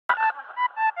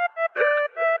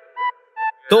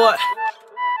Do it.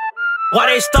 Why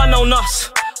they stuntin' on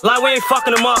us? Like we ain't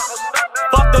fucking them up.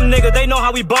 Fuck them niggas, they know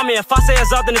how we bumming. If I say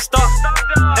it's up, then it's stuck.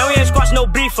 And we ain't squashing no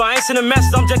beef. I ain't sending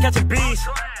messages, I'm just catching bees.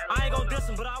 I ain't gon' diss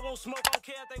them, but I won't smoke. I don't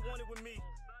care if they want it with me.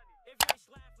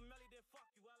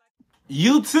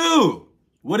 You too.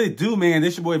 What it do, man?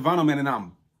 This your boy Vonno, man, and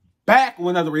I'm back with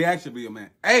another reaction video, man.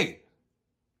 Hey,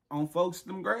 on folks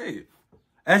them grave.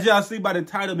 As y'all see by the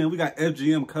title, man, we got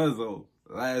FGM Cuzo.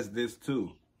 Last Diss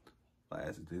 2.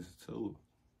 Last Diss 2.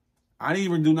 I didn't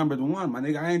even do number 1, my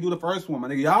nigga. I ain't do the first one, my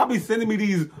nigga. Y'all be sending me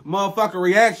these motherfucking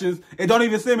reactions and don't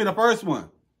even send me the first one.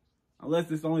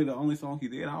 Unless it's only the only song he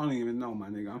did. I don't even know, my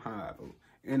nigga. I'm high, bro.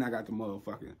 And I got the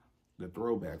motherfucking, the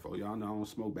throwback, for y'all know I don't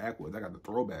smoke backwards. I got the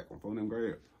throwback on phone them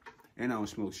grave. And I don't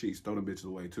smoke sheets. Throw them bitches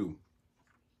away, too.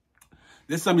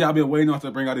 This is something y'all been waiting on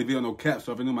to bring out this video, no cap.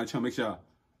 So if you're new to my channel, make sure y'all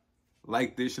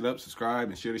like this shit up, subscribe,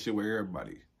 and share this shit with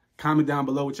everybody. Comment down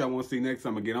below what y'all want to see next.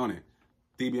 I'm going to get on it.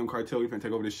 DBM Cartel, we finna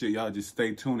take over this shit. Y'all just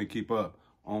stay tuned and keep up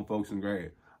on Folks and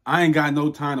Grave. I ain't got no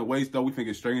time to waste, though. We finna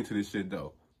get straight into this shit,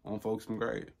 though, on Folks and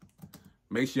Grave.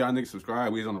 Make sure y'all niggas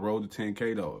subscribe. We is on the road to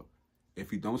 10K, though.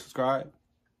 If you don't subscribe,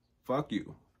 fuck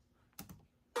you.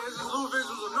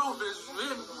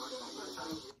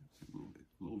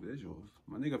 Little visuals.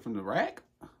 My nigga from the rack?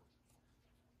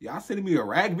 Y'all sending me a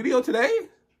rack video today?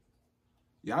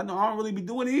 Y'all know I don't really be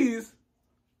doing these.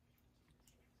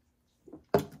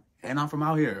 And I'm from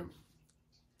out here.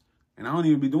 And I don't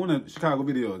even be doing the Chicago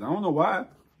videos. I don't know why.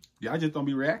 Y'all just don't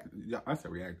be reacting. I said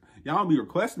react. Y'all don't be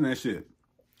requesting that shit.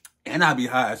 And I be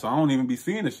high, so I don't even be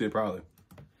seeing the shit probably.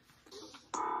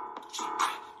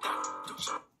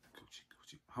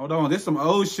 Hold on, this some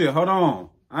old shit. Hold on.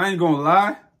 I ain't gonna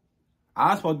lie.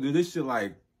 I was supposed to do this shit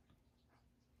like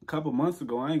a couple months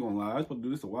ago. I ain't gonna lie. I was supposed to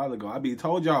do this a while ago. I be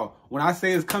told y'all, when I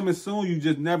say it's coming soon, you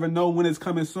just never know when it's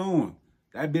coming soon.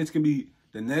 That bitch can be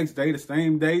the next day, the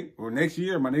same day, or next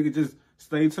year. My nigga, just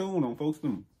stay tuned on Folks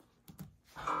Them.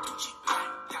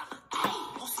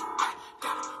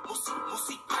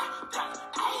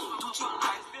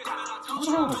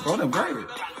 Hold on, throw them great.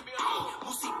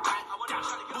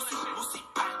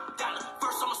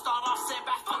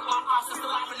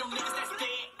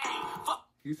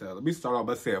 He said, let me start off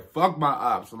by saying, fuck my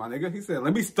ops, my nigga. He said,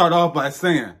 let me start off by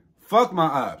saying, fuck my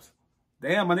ops.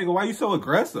 Damn, my nigga, why you so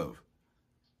aggressive?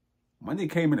 My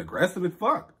nigga came in aggressive as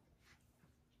fuck.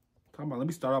 Talking about, let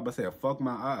me start off by saying, fuck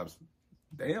my ops.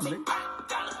 Damn, nigga.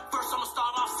 First, I'ma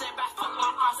start off saying back, fuck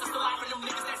my ops. That's the life of them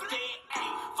niggas that's dead.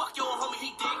 Ay, fuck your homie,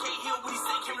 he dead. Can't hear what he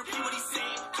said, can't repeat what he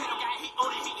said. Can't got hit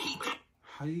on it, he dead.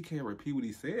 How you can't repeat what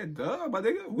he said? Duh, my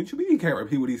nigga. What you mean he can't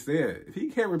repeat what he said? If he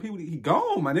can't repeat what he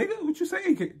gone, my nigga. What you say?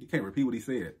 You can't repeat what he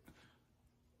said.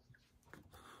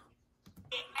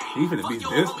 He finna be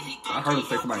this. I heard him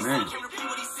say somebody's name.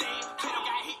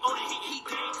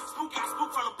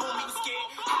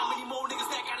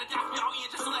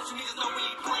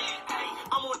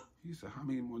 He said, how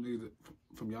many more niggas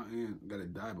from y'all end gotta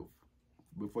die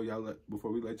before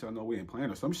we let y'all know we ain't playing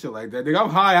or some shit like that? Nigga, I'm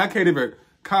high. I can't even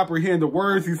comprehend the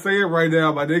words he's saying right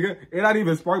now, my nigga. It not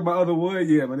even sparked my other wood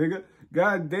yet, my nigga.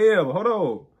 God damn, hold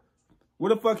on.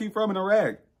 Where the fuck he from in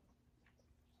Iraq?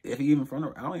 If he even from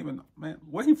Iraq, I don't even know, man.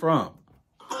 Where he from?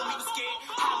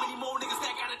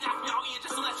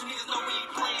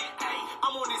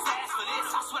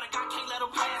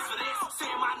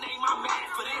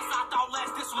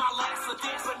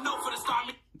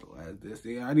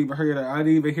 Yeah, I didn't even hear that. I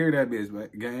didn't even hear that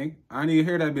bitch, gang. I didn't even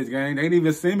hear that bitch, gang. They didn't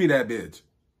even send me that bitch.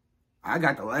 I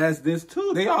got the Last Diss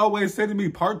 2. They always sending me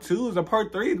part 2s or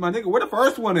part 3s, my nigga. Where the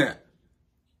first one at?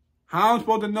 How I'm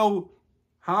supposed to know?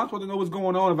 How I'm supposed to know what's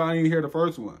going on if I ain't hear the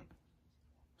first one?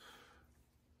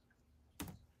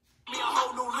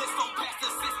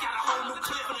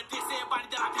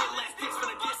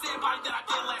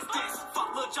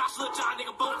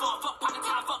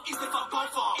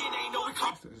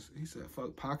 He said,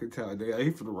 fuck Pocket Town day.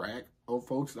 He from the rack. Oh,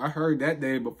 folks, I heard that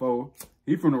day before.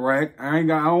 He from the rack. I ain't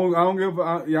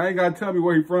gotta tell me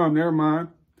where he from. Never mind.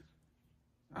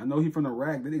 I know he from the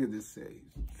rack. That nigga just say.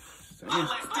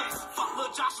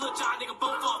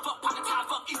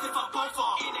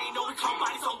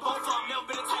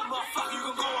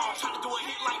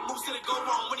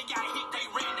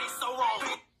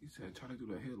 He said, try to do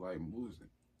the hit like Moose.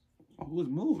 Who is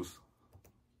Moose?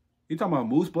 You talking about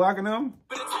Moose blocking them?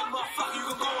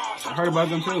 I heard about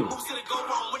them too.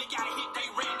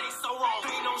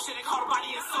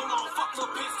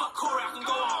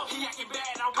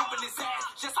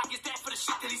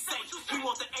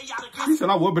 He said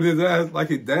I'm whooping his ass like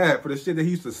his dad for the shit that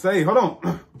he used to say. Hold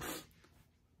on.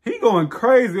 He going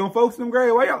crazy on Folks Them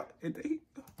Grave. Why y'all?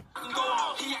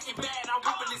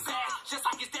 just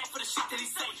like his dad for the shit that he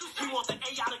say. He want the A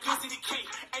out of good city K.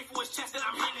 A for his chest and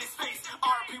I'm hitting his face.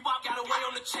 R.P. Wop got away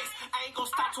on the chase. I ain't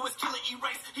gonna stop till his killer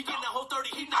erase. He getting a whole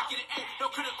 30, he not getting A. No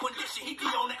critical condition, he D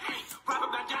on the A. Rap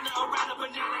about down around a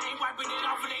banana, ain't wiping it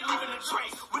off and ain't leaving a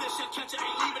trace. With a shit catcher,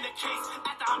 ain't leaving the case.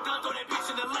 After I'm done, throw that bitch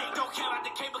in the lake. Don't care about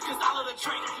the K because I love the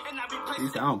Drake. And I be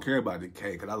placed. I don't care about the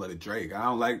K because I love the Drake.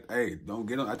 I don't like, hey, don't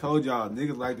get on. I told y'all,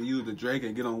 niggas like to use the Drake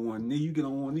and get on one knee. You get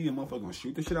on one knee and motherfucker gonna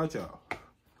shoot the shit out y'all.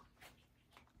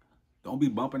 Don't be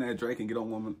bumping that Drake and get on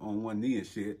one knee and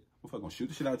shit. Motherfucker gonna shoot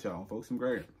the shit out y'all. Folks, some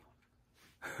grave.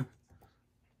 Leaving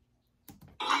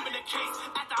the case,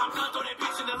 after I'm done, throw that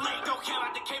bitch in the lake. Don't care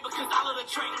about the K because I love the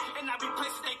Drake. And I be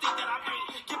places they think that I'm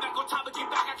ain't. Get back on top and get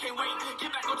back, I can't wait. Get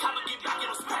back on top and get back,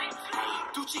 it'll spray. Hey,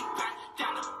 Gucci back,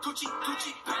 down, Gucci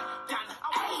back, down.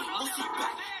 Hey, Lucy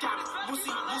back, down,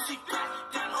 Lucy back,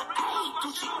 down. Hey,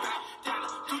 Gucci back, down,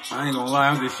 Gucci. I ain't gonna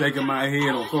lie, I'm just shaking my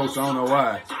head on folks, I don't know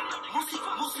why. Lucy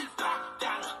back,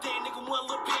 down. That nigga one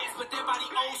little pants, but their body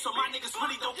old, so my niggas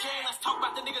really don't care. Let's talk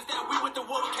about the niggas that we with the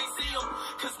world can't see them,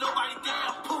 cause nobody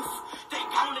there. Poof, they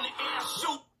gone in the air,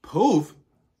 shoot. Poof?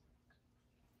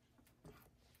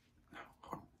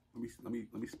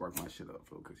 Let me spark my shit up,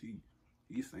 folks, cause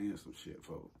he's saying some shit,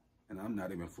 folks. And I'm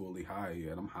not even fully high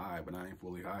yet. I'm high, but I ain't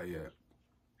fully high yet.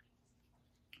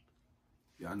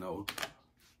 Y'all know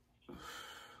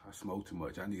I smoke too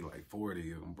much. I need like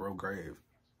 40 of them, bro, grave.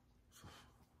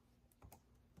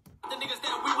 The niggas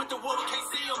that we with the world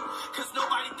can't see them, cause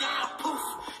nobody there. Poof,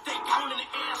 they gone in the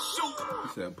air, shoot. He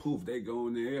said, poof, they go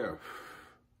in the air.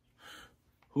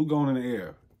 Who going in the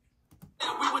air?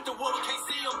 That we with the world can't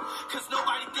see them, cause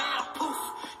nobody there. Poof,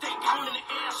 they gone in the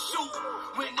air, shoot.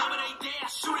 Whenever they dare,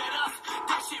 shoot at us.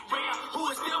 That shit rare. Who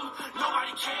is them?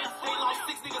 Nobody cares. They lost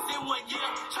 6 niggas in 1 year.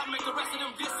 Try to make the rest of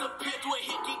them disappear through a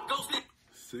hit, get ghosted.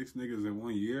 6 niggas in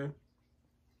 1 year?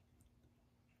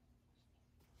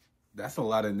 That's a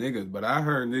lot of niggas, but I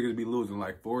heard niggas be losing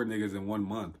like 4 niggas in 1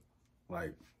 month.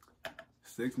 Like,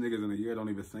 6 niggas in a year don't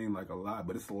even seem like a lot,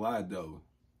 but it's a lot though.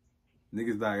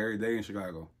 Niggas die every day in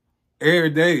Chicago.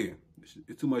 Every day.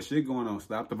 It's too much shit going on.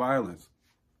 Stop the violence.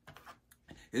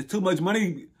 It's too much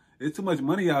money. It's too much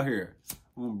money out here.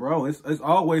 Bro, it's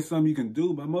always something you can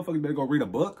do, but motherfuckers better go read a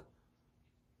book.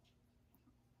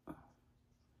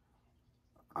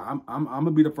 I'm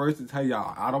gonna be the first to tell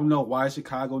y'all, I don't know why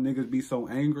Chicago niggas be so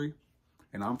angry,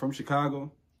 and I'm from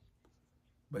Chicago,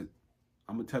 but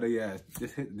I'm gonna tell their ass,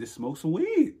 just smoke some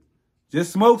weed.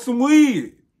 Just smoke some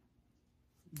weed.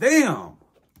 Damn.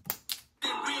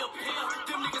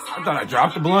 I thought I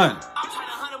dropped the blunt.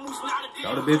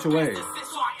 Throw the bitch away.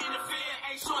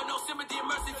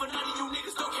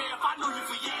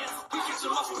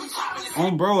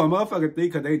 Bro, a motherfucker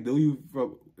think cause they do you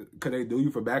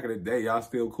for back in the day, y'all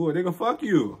still cool. Nigga, fuck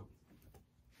you.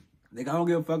 Nigga, I don't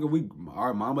give a fuck if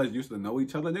our mamas used to know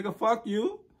each other. Nigga, fuck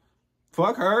you.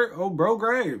 Fuck her. Oh, bro,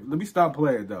 grave. Let me stop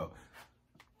playing though.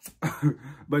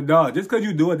 But no, just cause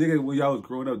you do it, nigga, when y'all was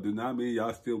growing up, does not mean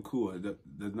y'all still cool. It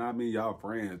does not mean y'all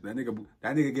friends. That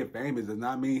nigga get famous does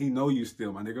not mean he know you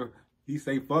still, my nigga. He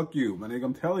say fuck you, my nigga.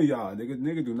 I'm telling y'all,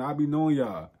 nigga do not be knowing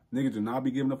y'all. Niggas do not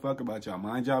be giving a fuck about y'all.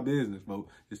 Mind y'all business, folks.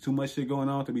 There's too much shit going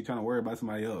on to be trying to worry about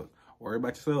somebody else. Worry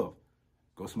about yourself.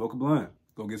 Go smoke a blunt.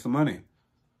 Go get some money.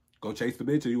 Go chase the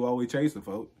bitch you always chasing,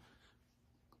 folks.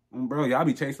 Bro, y'all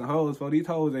be chasing hoes, folks. These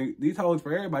hoes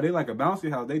for everybody. They like a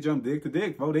bouncy house. They jump dick to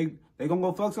dick, folks. They gonna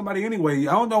go fuck somebody anyway.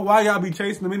 I don't know why y'all be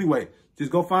chasing them anyway.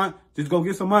 Just go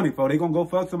get some money, folks. They gonna go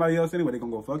fuck somebody else anyway. They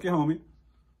gonna go fuck your homie.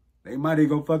 They might even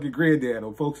go fuck your granddad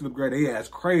or folks in the grade. They ass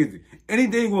crazy.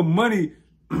 Anything with money,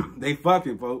 they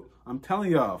fucking, folks. I'm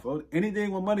telling y'all, folks.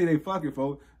 Anything with money, they fucking,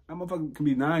 folks. That motherfucker can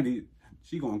be 90.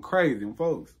 She going crazy,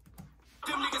 folks.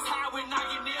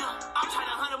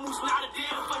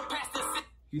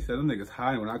 He said, them niggas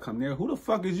hiding when I come near. Who the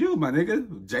fuck is you, my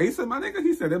nigga? Jason, my nigga?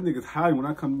 He said, them niggas hiding when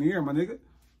I come near, my nigga.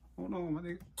 Hold on, my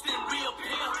nigga.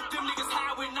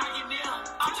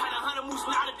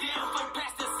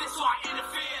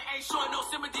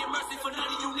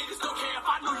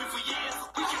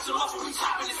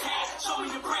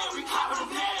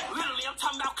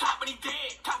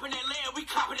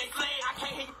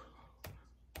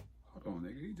 Hold on,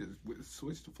 nigga. He just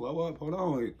switched the flow up. Hold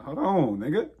on,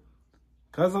 nigga.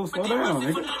 Cuzo, slow down,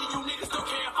 nigga. Literally,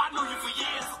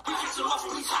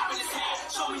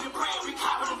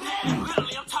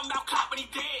 I'm talking about copping he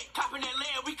dead. Copping that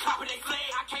land, we copping they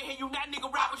flag. I can't hear you, that nigga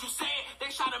rap what you said.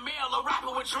 They shot a male, a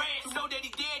rapper with dreads. You know that he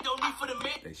dead, don't need for the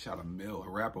man. They shot a male, a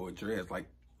rapper with dreads. Like,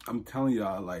 I'm telling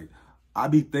y'all, like, I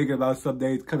be thinking about some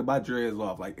days cutting my dreads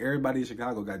off. Like, everybody in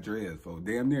Chicago got dreads, folks.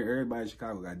 Damn near everybody in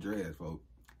Chicago got dreads, folks.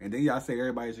 And then y'all say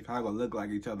everybody in Chicago look like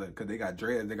each other because they got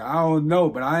dreads. Nigga, I don't know,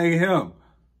 but I ain't him.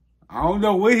 I don't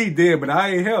know what he did, but I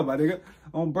ain't him. My nigga,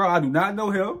 bro, I do not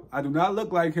know him. I do not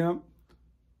look like him.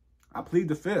 I plead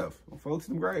the fifth. Folks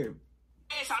in the grave.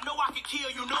 I know I can kill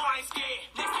you, know I ain't scared.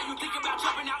 Next time you think about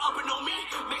jumping out up and on me,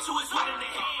 make sure it's right in the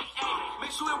hand. Ay,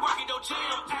 make sure it working, don't jam.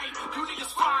 Ay, you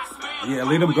niggas fine, man. Yeah,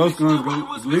 leave them ghost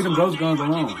guns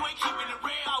alone. You ain't keeping it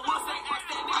real. I will say ask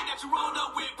that nigga that you rolled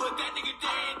up with, but that nigga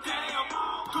dead, damn.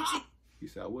 Gucci. He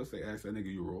said, I would say ask that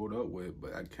nigga you rolled up with,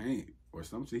 but I can't. Or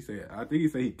something. He said, I think he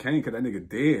said he can't because that nigga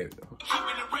dead.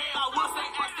 Keeping it real. I will say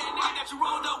ask that nigga that you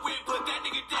rolled up with, but that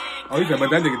nigga dead. Oh, he said, but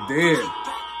that nigga dead.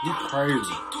 You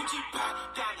crazy.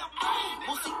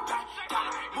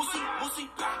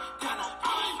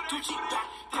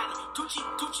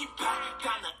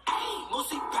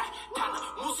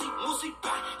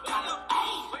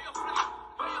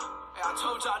 I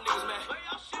told y'all niggas, man.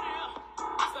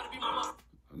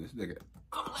 This nigga,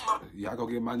 y'all go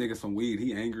get my nigga some weed.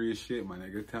 He angry as shit, my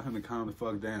nigga. Tell him to calm the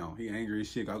fuck down. He angry as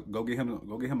shit. Go get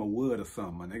him a wood or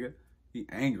something, my nigga. He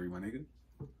angry, my nigga.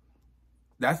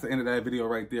 That's the end of that video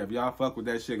right there. If y'all fuck with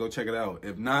that shit, go check it out.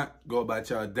 If not, go about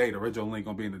y'all day. The original link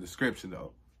gonna be in the description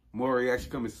though. More reaction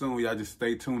coming soon. Y'all just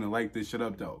stay tuned and like this shit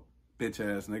up though. Bitch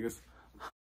ass niggas.